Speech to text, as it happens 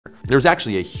There's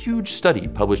actually a huge study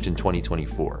published in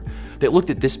 2024 that looked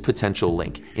at this potential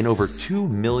link in over 2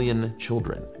 million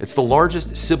children. It's the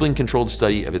largest sibling-controlled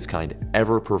study of its kind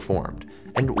ever performed.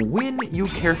 And when you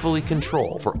carefully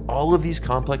control for all of these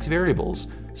complex variables,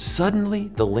 suddenly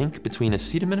the link between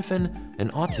acetaminophen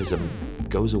and autism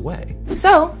goes away.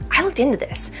 So I looked into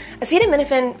this.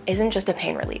 Acetaminophen isn't just a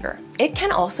pain reliever. It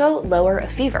can also lower a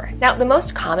fever. Now, the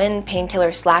most common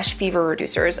painkiller / fever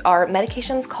reducers are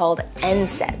medications called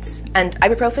NSAIDs. And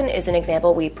ibuprofen is an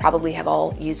example we probably have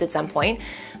all used at some point.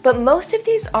 But most of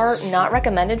these are not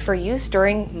recommended for use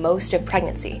during most of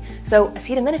pregnancy. So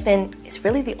acetaminophen is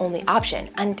really the only option,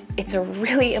 and it's a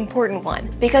really important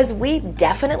one because we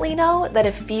definitely know that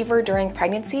a fever during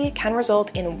pregnancy can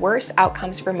result in worse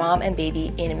outcomes for mom and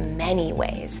baby in many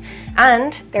ways.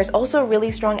 And there's also really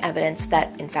strong evidence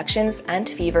that infections and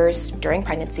fevers during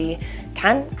pregnancy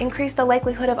can increase the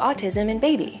likelihood of autism in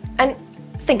baby. And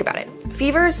think about it.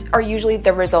 Fevers are usually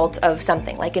the result of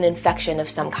something, like an infection of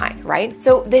some kind, right?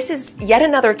 So this is yet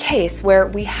another case where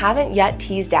we haven't yet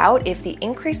teased out if the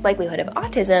increased likelihood of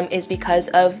autism is because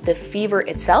of the fever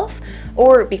itself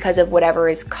or because of whatever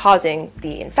is causing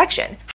the infection.